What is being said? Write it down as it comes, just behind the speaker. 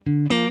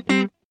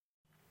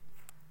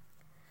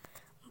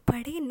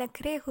बड़े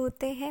नखरे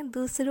होते हैं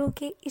दूसरों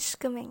के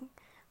इश्क में।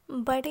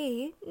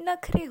 बड़े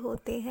नखरे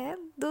होते हैं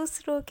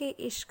दूसरों के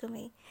इश्क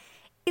में।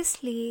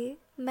 इसलिए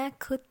मैं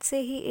खुद से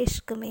ही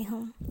इश्क में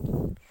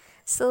हूँ।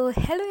 So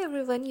hello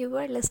everyone, you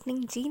are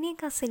listening जीने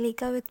का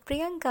सिलेका विद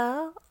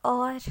प्रियंका।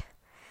 और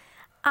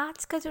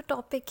आज का जो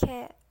टॉपिक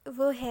है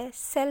वो है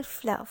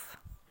सेल्फ लव।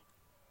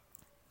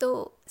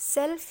 तो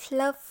सेल्फ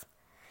लव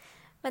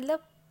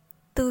मतलब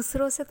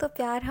दूसरों से तो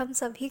प्यार हम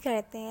सभी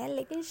करते हैं,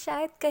 लेकिन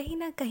शायद कहीं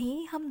ना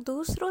कहीं हम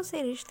दूसरों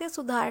से रिश्ते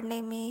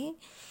सुधारने में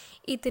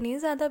इतने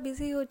ज़्यादा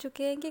बिजी हो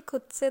चुके हैं कि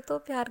खुद से तो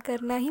प्यार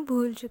करना ही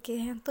भूल चुके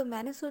हैं। तो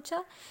मैंने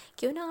सोचा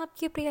क्यों ना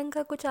आपकी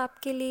प्रियंका कुछ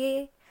आपके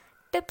लिए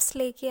टिप्स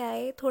लेके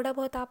आए, थोड़ा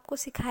बहुत आपको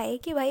सिखाए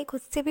कि भाई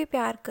खुद से भी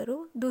प्यार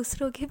करो,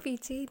 दूसरों के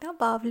पीछे ही ना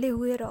बावले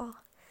हुए रहो।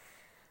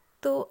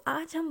 तो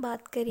आज हम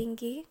बात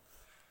करेंगे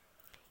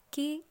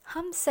कि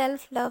हम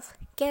सेल्फ लव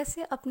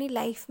कैसे अपनी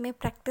लाइफ में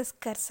प्रैक्टिस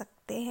कर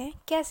सकते हैं,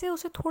 कैसे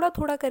उसे थोड़ा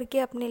थोड़ा करके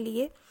अपने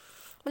लिए,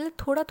 मतलब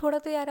थोड़ा थोड़ा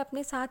तो यार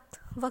अपने साथ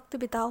वक्त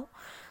बिताओ,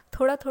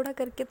 थोड़ा थोड़ा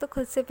करके तो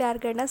खुद से प्यार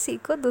करना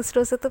सीखो,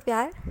 दूसरों से तो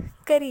प्यार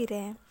कर ही रहे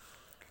हैं।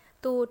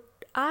 तो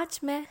आज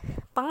मैं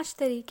 5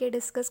 तरीके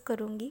डिस्कस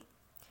करूँगी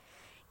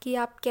कि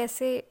आप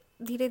कैसे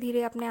धीरे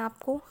धीरे अपने आप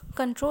को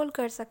कंट्रोल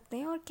कर सकते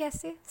हैं और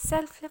कैसे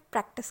सेल्फ लव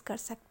प्रैक्टिस कर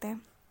सकते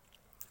हैं।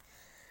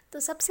 तो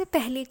सबसे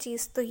पहली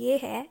चीज़ तो ये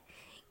है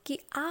कि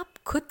आप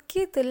खुद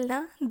की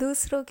तुलना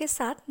दूसरों के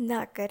साथ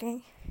ना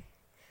करें।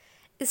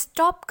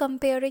 Stop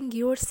comparing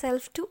your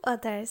self to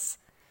others.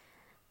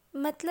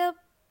 मतलब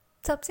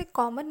सबसे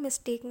कॉमन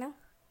मिस्टेक ना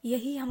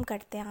यही हम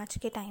करते हैं आज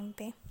के टाइम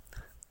पे।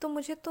 तो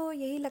मुझे तो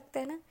यही लगता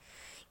है ना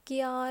कि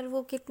यार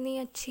वो कितनी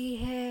अच्छी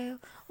है,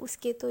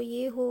 उसके तो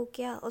ये हो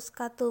गया,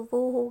 उसका तो वो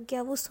हो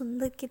गया, वो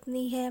सुंदर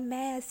कितनी है,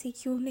 मैं ऐसी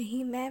क्यों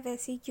नहीं, मैं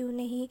वैसी क्यों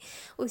नहीं,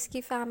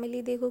 उसकी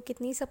फैमिली देखो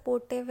कितनी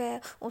सपोर्टिव है,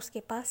 उसके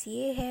पास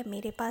ये है,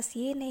 मेरे पास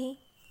ये नहीं।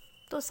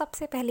 तो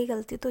सबसे पहली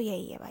गलती तो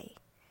यही है भाई,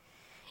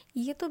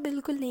 ये तो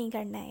बिल्कुल नहीं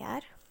करना है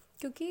यार।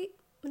 क्योंकि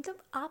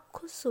मतलब आप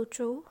खुद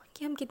सोचो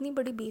कि हम कितनी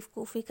बड़ी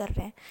बेवकूफ़ी कर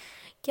रहे हैं।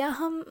 क्या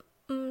हम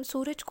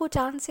सूरज को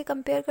चांद से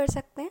कंपेयर कर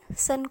सकते हैं,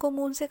 सन को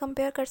मून से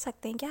कंपेयर कर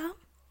सकते हैं क्या हम?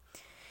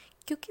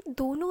 क्योंकि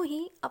दोनों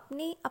ही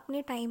अपने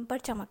अपने टाइम पर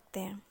चमकते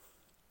हैं।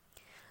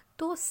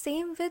 तो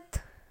सेम विथ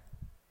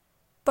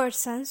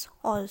पर्सन्स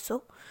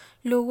ऑल्सो,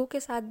 लोगों के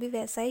साथ भी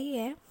वैसा ही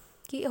है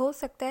कि हो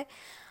सकता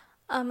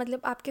है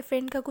मतलब आपके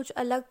फ्रेंड का कुछ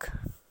अलग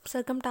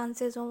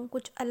सर्कमस्टांसेस हों,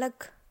 कुछ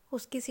अलग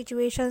उसकी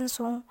सिचुएशंस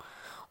हों,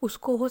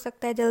 उसको हो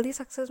सकता है जल्दी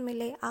सक्सेस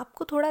मिले,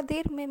 आपको थोड़ा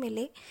देर में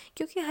मिले,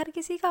 क्योंकि हर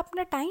किसी का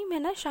अपना टाइम है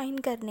ना शाइन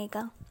करने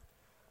का।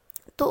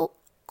 तो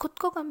खुद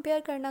को कंपेयर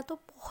करना तो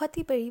बहुत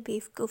ही बड़ी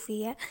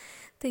बेवकूफ़ी है।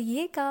 तो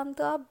ये काम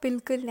तो आप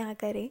बिल्कुल ना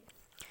करें।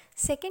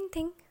 Second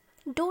thing,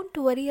 don't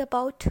worry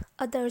about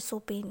others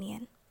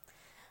opinion.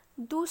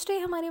 दूसरे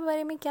हमारे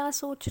बारे में क्या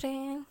सोच रहे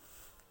हैं,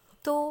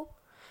 तो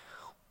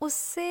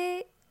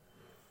उससे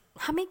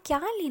हमें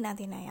क्या लेना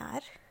देना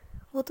यार।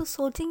 वो तो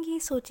सोचेंगे ही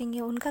सोचेंगे,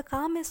 उनका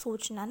काम है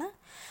सोचना ना।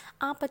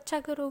 आप अच्छा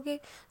करोगे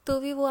तो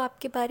भी वो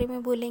आपके बारे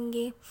में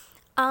बोलेंगे,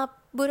 आप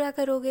बुरा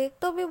करोगे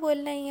तो भी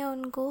बोलना ही है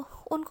उनको।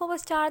 उनको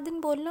बस 4 दिन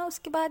बोलना,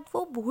 उसके बाद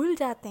वो भूल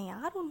जाते हैं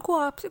यार, उनको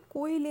आपसे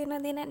कोई लेना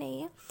देना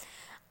नहीं है।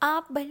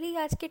 आप भले ही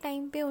आज के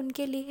टाइम पे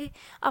उनके लिए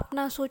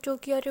अपना सोचो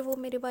कि अरे वो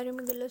मेरे बारे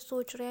में गलत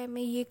सोच रहा है,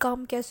 मैं ये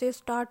काम कैसे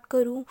स्टार्ट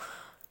करूँ,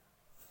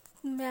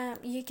 मैं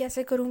ये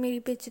कैसे करूँ, मेरी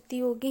बेइज्जती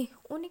होगी,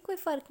 उन्हें कोई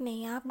फ़र्क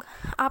नहीं है।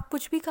 आप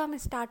कुछ भी काम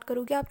स्टार्ट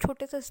करोगे, आप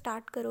छोटे से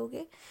स्टार्ट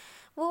करोगे,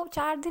 वो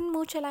 4 दिन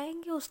मुंह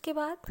चलाएंगे, उसके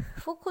बाद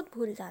वो खुद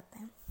भूल जाते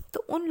हैं।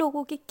 तो उन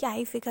लोगों की क्या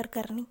ही फिक्र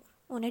करनी,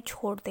 उन्हें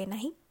छोड़ देना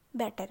ही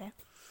बेटर है।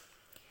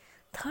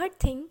 Third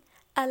thing,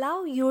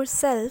 allow your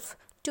self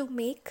to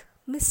make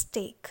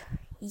mistake.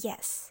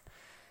 Yes,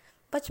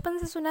 बचपन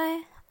से सुना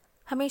है,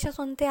 हमेशा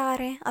सुनते आ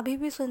रहे हैं, अभी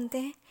भी सुनते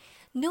हैं,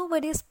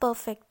 नोबडी इज़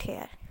परफेक्ट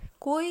हेयर।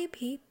 कोई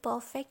भी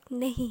परफेक्ट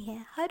नहीं है,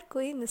 हर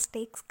कोई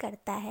मिस्टेक्स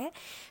करता है।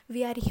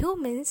 वी आर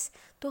ह्यूमंस,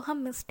 तो हम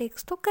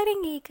मिस्टेक्स तो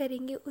करेंगे ही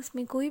करेंगे,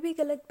 उसमें कोई भी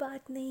गलत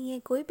बात नहीं है।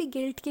 कोई भी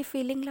गिल्ट की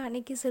फीलिंग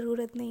लाने की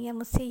ज़रूरत नहीं है,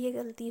 मुझसे ये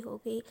गलती हो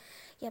गई,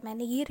 या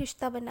मैंने ये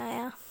रिश्ता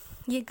बनाया,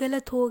 ये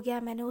गलत हो गया,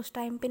 मैंने उस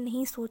टाइम पे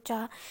नहीं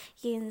सोचा,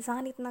 ये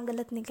इंसान इतना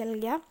गलत निकल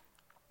गया।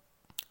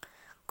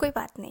 कोई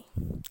बात नहीं,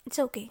 it's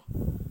okay.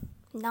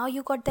 Now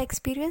you got the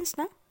experience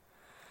ना,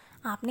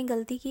 आपने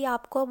गलती की,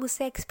 आपको अब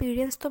उससे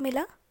एक्सपीरियंस तो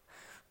मिला।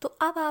 तो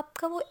अब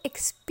आपका वो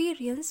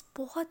एक्सपीरियंस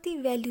बहुत ही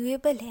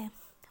वैल्यूएबल है,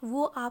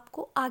 वो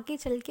आपको आगे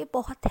चल के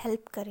बहुत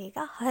हेल्प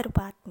करेगा हर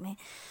बात में।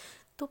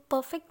 तो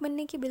परफेक्ट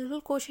बनने की बिल्कुल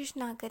कोशिश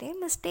ना करें,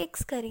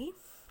 मिस्टेक्स करें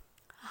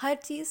हर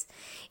चीज़।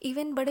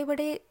 इवन बड़े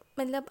बड़े,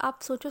 मतलब आप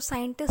सोचो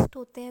साइंटिस्ट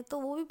होते हैं तो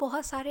वो भी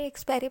बहुत सारे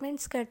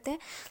एक्सपेरिमेंट्स करते हैं,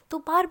 तो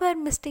बार बार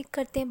मिस्टेक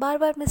करते हैं, बार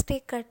बार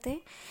मिस्टेक करते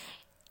हैं,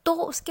 तो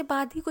उसके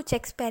बाद ही कुछ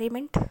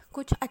एक्सपेरिमेंट,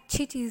 कुछ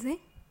अच्छी चीज़ें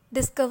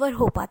डिस्कवर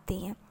हो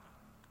पाती हैं।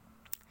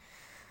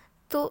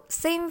 तो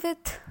सेम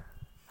विथ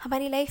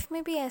हमारी लाइफ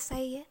में भी ऐसा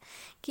ही है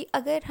कि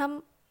अगर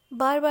हम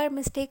बार बार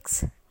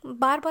मिस्टेक्स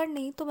बार बार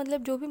नहीं तो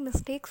मतलब जो भी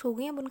मिस्टेक्स हो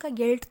गई अब उनका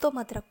गिल्ट तो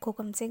मत रखो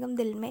कम से कम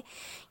दिल में,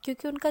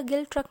 क्योंकि उनका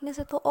गिल्ट रखने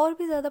से तो और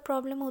भी ज़्यादा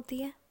प्रॉब्लम होती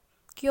है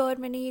कि और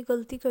मैंने ये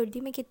गलती कर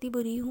दी, मैं कितनी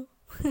बुरी हूँ।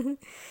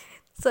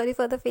 Sorry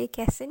for the fake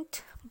accent,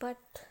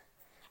 but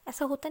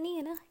ऐसा होता नहीं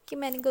है ना कि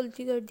मैंने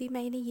गलती कर दी,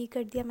 मैंने ये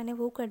कर दिया, मैंने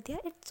वो कर दिया।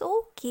 इट्स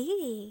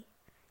ओके,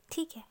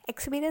 ठीक है,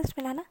 एक्सपीरियंस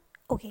मिला ना,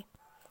 ओके।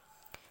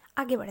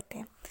 आगे बढ़ते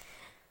हैं।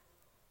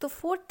 तो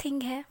फोर्थ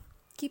थिंग है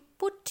कि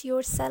पुट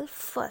योर सेल्फ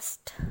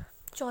फर्स्ट।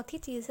 चौथी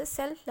चीज़ है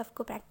सेल्फ लव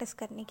को प्रैक्टिस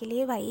करने के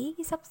लिए भाई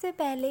सबसे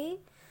पहले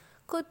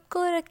खुद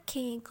को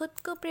रखें, खुद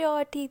को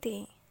प्रायोरिटी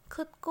दें,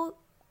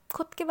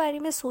 खुद के बारे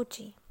में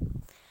सोचें।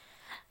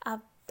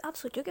 अब आप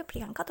सोचो कि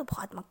प्रियंका तो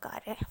बहुत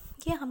मक्कार है,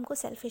 ये हमको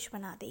सेल्फिश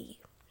बना देगी।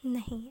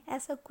 नहीं,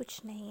 ऐसा कुछ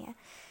नहीं है।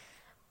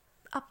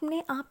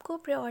 अपने आप को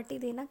प्रायोरिटी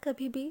देना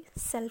कभी भी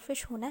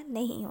सेल्फिश होना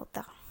नहीं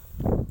होता।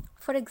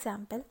 फॉर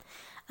एग्ज़ाम्पल,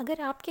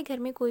 अगर आपके घर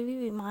में कोई भी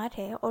बीमार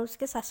है और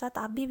उसके साथ साथ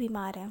आप भी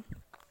बीमार हैं,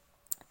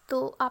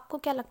 तो आपको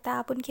क्या लगता है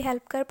आप उनकी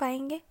हेल्प कर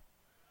पाएंगे?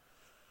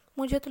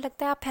 मुझे तो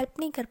लगता है आप हेल्प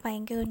नहीं कर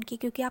पाएंगे उनकी,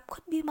 क्योंकि आप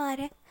खुद बीमार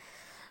हैं।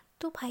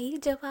 तो भाई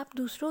जब आप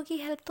दूसरों की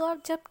हेल्प तो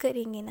आप जब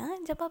करेंगे ना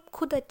जब आप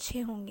खुद अच्छे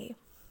होंगे।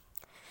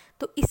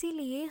 तो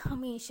इसीलिए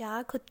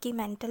हमेशा खुद की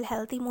मेंटल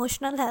हेल्थ,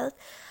 इमोशनल हेल्थ,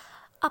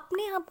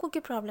 अपने आप को की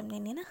प्रॉब्लम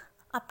नहीं है ना,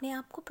 अपने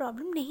आप को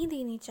प्रॉब्लम नहीं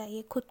देनी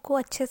चाहिए। खुद को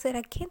अच्छे से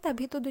रखें,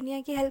 तभी तो दुनिया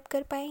की हेल्प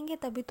कर पाएंगे,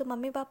 तभी तो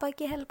मम्मी पापा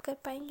की हेल्प कर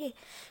पाएंगे।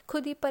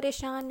 खुद ही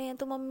परेशान हैं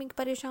तो मम्मी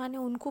परेशान है,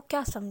 उनको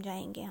क्या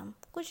समझाएंगे, हम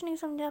कुछ नहीं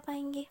समझा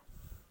पाएंगे।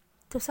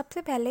 तो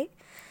सबसे पहले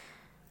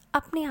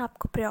अपने आप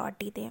को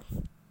प्रायोरिटी दें।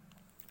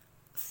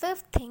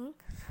 फिफ्थ थिंग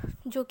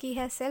जो कि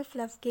है सेल्फ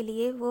लव के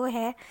लिए, वो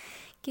है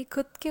कि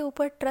खुद के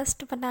ऊपर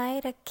ट्रस्ट बनाए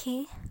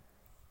रखें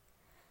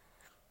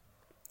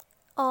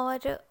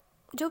और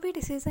जो भी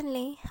डिसीज़न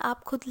लें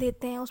आप खुद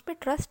लेते हैं उस पर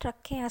ट्रस्ट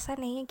रखें। ऐसा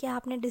नहीं है कि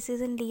आपने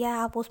डिसीज़न लिया है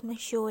आप उसमें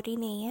श्योर ही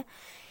नहीं है।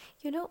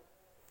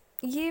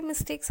 ये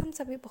मिस्टेक्स हम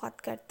सभी बहुत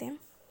करते हैं।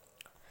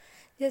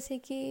 जैसे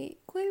कि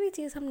कोई भी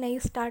चीज़ हम नई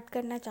स्टार्ट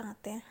करना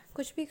चाहते हैं,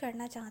 कुछ भी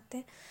करना चाहते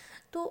हैं,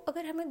 तो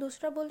अगर हमें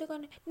दूसरा बोल देगा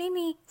नहीं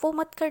नहीं वो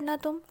मत करना,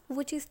 तुम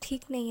वो चीज़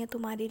ठीक नहीं है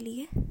तुम्हारे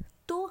लिए,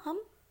 तो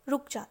हम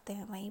रुक जाते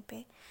हैं वहीं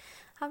पे।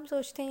 हम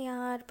सोचते हैं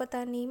यार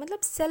पता नहीं, मतलब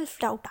सेल्फ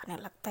डाउट आने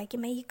लगता है कि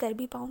मैं ये कर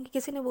भी पाऊँगी।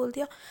 किसी ने बोल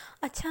दिया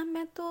अच्छा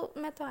मैं तो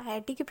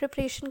आईआईटी की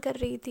प्रिपरेशन कर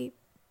रही थी,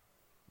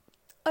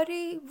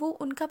 अरे वो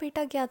उनका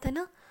बेटा गया था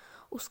ना,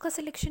 उसका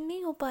सिलेक्शन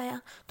नहीं हो पाया,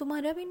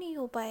 तुम्हारा भी नहीं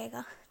हो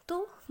पाएगा।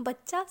 तो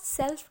बच्चा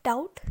सेल्फ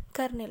डाउट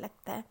करने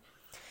लगता है।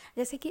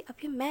 जैसे कि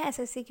अभी मैं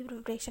एसएससी की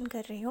प्रिपरेशन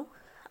कर रही हूँ,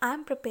 I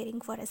am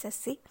preparing for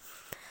SSC.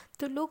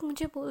 तो लोग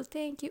मुझे बोलते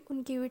हैं कि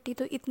उनकी बेटी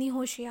तो इतनी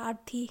होशियार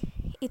थी,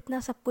 इतना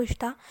सब कुछ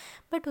था,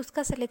 बट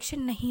उसका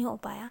सिलेक्शन नहीं हो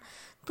पाया।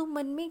 तो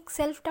मन में एक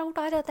सेल्फ डाउट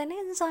आ जाता है ना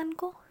इंसान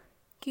को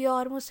कि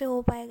और मुझसे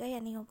हो पाएगा या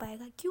नहीं हो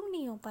पाएगा। क्यों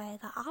नहीं हो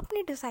पाएगा?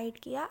 आपने डिसाइड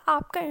किया,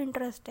 आपका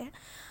इंटरेस्ट है,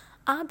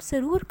 आप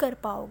ज़रूर कर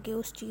पाओगे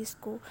उस चीज़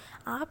को।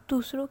 आप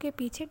दूसरों के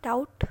पीछे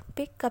डाउट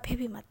पे कभी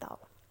भी मत आओ।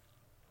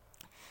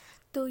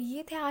 तो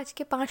ये थे आज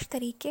के 5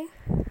 तरीके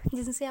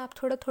जिनसे आप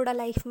थोड़ा थोड़ा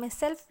लाइफ में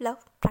सेल्फ लव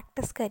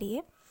प्रैक्टिस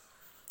करिए।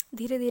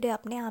 धीरे धीरे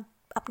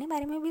अपने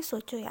बारे में भी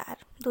सोचो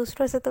यार,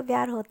 दूसरों से तो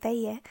प्यार होता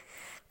ही है,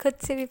 खुद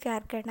से भी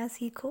प्यार करना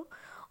सीखो।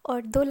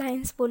 और 2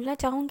 लाइन्स बोलना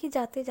चाहूँगी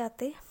जाते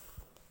जाते,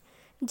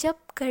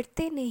 जब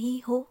करते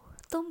नहीं हो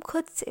तुम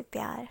खुद से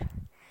प्यार,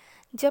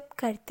 जब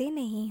करते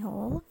नहीं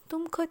हो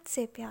तुम खुद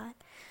से प्यार,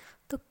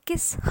 तो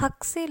किस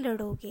हक से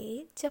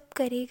लड़ोगे जब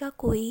करेगा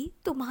कोई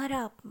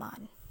तुम्हारा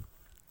अपमान।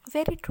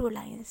 Very true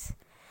lines.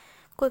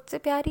 खुद से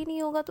प्यार ही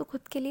नहीं होगा तो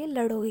खुद के लिए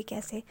लड़ोगे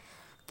कैसे?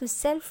 तो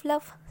सेल्फ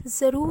लव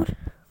ज़रूर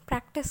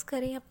प्रैक्टिस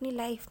करें अपनी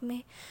लाइफ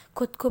में,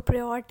 खुद को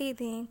प्रायोरिटी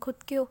दें,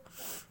 खुद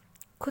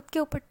के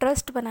ऊपर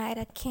ट्रस्ट बनाए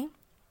रखें।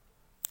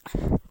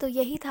 तो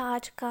यही था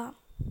आज का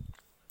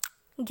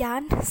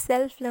ज्ञान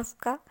सेल्फ लव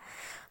का।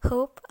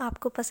 होप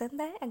आपको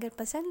पसंद आए। अगर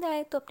पसंद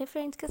आए तो अपने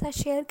फ्रेंड्स के साथ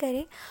शेयर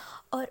करें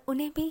और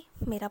उन्हें भी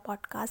मेरा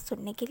पॉडकास्ट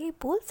सुनने के लिए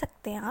बोल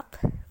सकते हैं आप।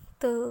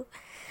 तो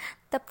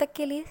तब तक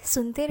के लिए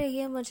सुनते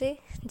रहिए मुझे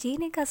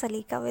जीने का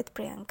सलीका विद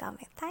प्रियंका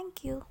में।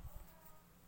 Thank you.